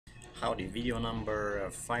Howdy, video number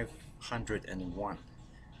 501,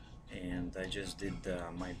 and I just did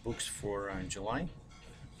my books for July.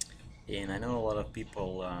 And I know a lot of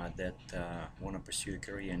people that want to pursue a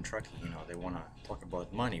career in trucking. They want to talk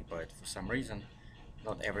about money, but for some reason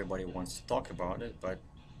not everybody wants to talk about it. But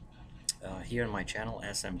here on my channel,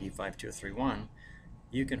 SMD5231,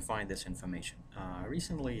 you can find this information.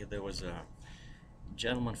 Recently there was a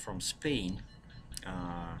gentleman from Spain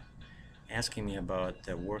asking me about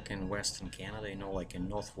work in Western Canada, like in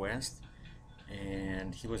Northwest,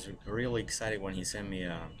 and he was really excited when he sent me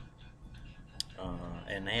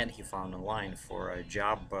an ad he found online for a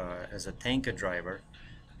job as a tanker driver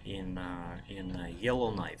in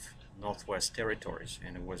Yellowknife, Northwest Territories,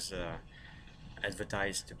 and it was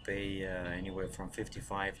advertised to pay anywhere from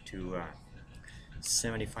 $55,000 to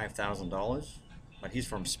 $75,000. But he's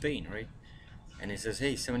from Spain, right? And he says,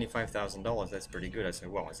 hey, $75,000, that's pretty good. I said,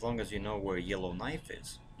 well, as long as you know where Yellowknife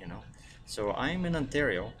is. So I'm in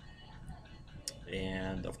Ontario,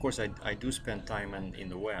 and of course I do spend time in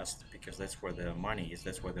the West because that's where the money is,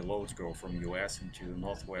 that's where the loads go from US into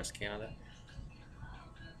Northwest Canada.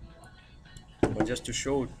 But just to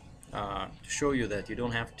show you that you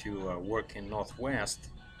don't have to work in Northwest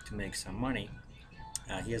to make some money,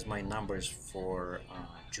 here's my numbers for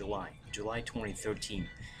July 2013.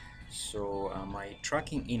 So my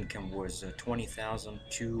trucking income was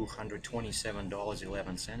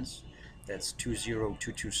 $20,227.11. That's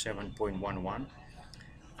 20227.11.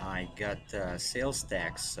 I got sales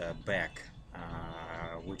tax back,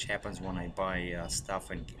 which happens when I buy stuff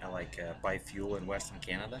and buy fuel in Western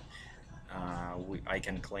Canada. I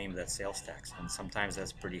can claim that sales tax, and sometimes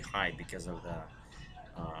that's pretty high because of the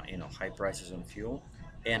high prices on fuel.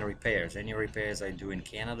 And repairs, any repairs I do in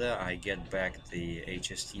Canada, I get back the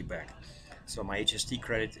HST back. So my HST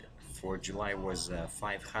credit for July was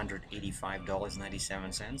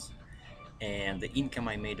 $585.97, and the income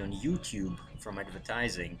I made on YouTube from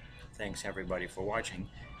advertising, thanks everybody for watching,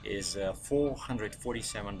 is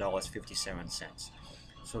 $447.57.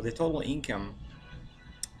 So the total income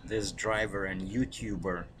this driver and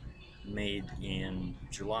YouTuber made in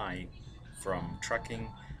July from trucking,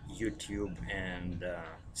 YouTube, and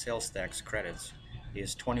sales tax credits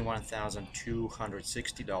is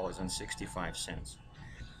 $21,260.65.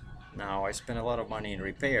 Now I spent a lot of money in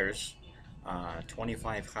repairs,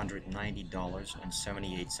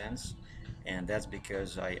 $2,590.78, and that's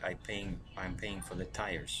because I'm paying for the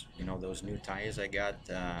tires. Those new tires I got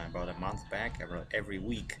about a month back. Every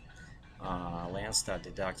week Landstar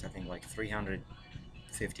deducts, I think, like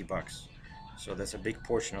 $350. So that's a big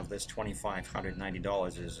portion of this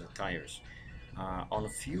 $2,590 is tires. On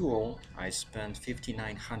fuel, I spent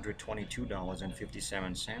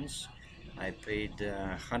 $5,922.57. I paid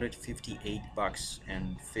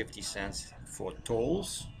 $158.50 for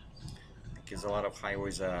tolls, because a lot of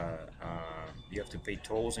highways you have to pay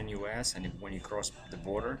tolls in US, and when you cross the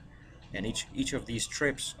border, and each of these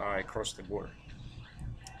trips are across the border,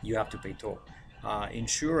 you have to pay toll.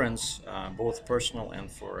 Insurance, both personal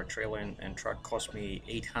and for a trailer and truck, cost me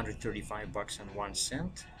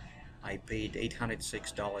 $835.01. I paid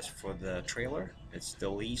 $806 for the trailer. It's the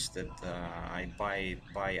lease that I buy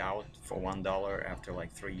out for $1 after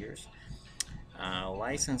like 3 years.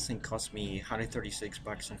 Licensing cost me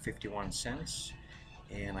 $136.51,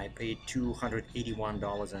 and I paid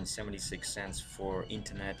 $281.76 for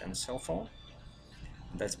internet and cell phone.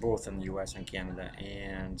 That's both in the US and Canada,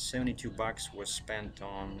 and $72 was spent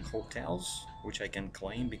on hotels, which I can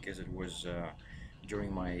claim because it was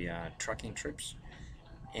during my trucking trips.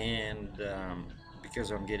 And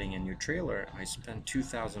because I'm getting a new trailer, I spent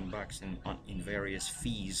 $2,000 in various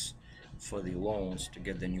fees for the loans to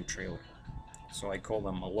get the new trailer. So I call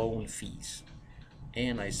them loan fees.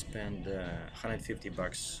 And I spend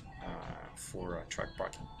 $150 for truck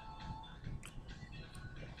parking.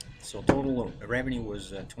 So total revenue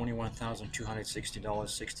was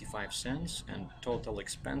 $21,260.65, and total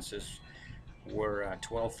expenses were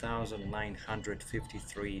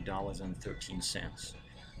 $12,953.13.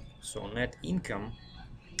 So net income,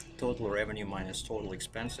 total revenue minus total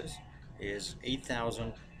expenses, is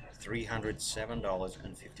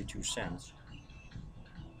 $8,307.52.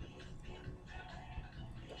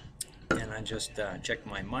 And I just checked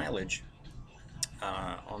my mileage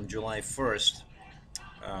on July 1st.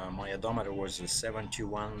 My odometer was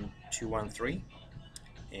 721,213,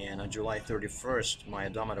 and on July 31st my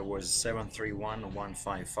odometer was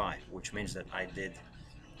 731,155, which means that I did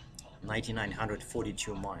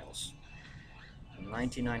 9,942 miles.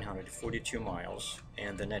 9,942 miles,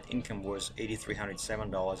 and the net income was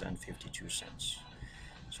 $8,307.52.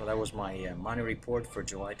 So that was my money report for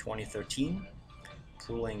July 2013.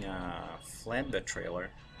 pulling a flatbed trailer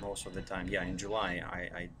most of the time. Yeah, in July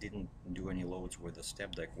I didn't do any loads with the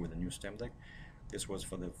step deck, with the new step deck. This was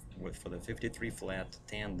for the 53 flat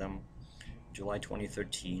tandem, July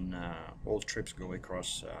 2013. All trips go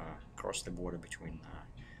across the border between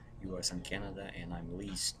U.S. and Canada, and I'm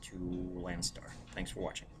leased to Landstar. Thanks for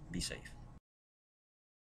watching. Be safe.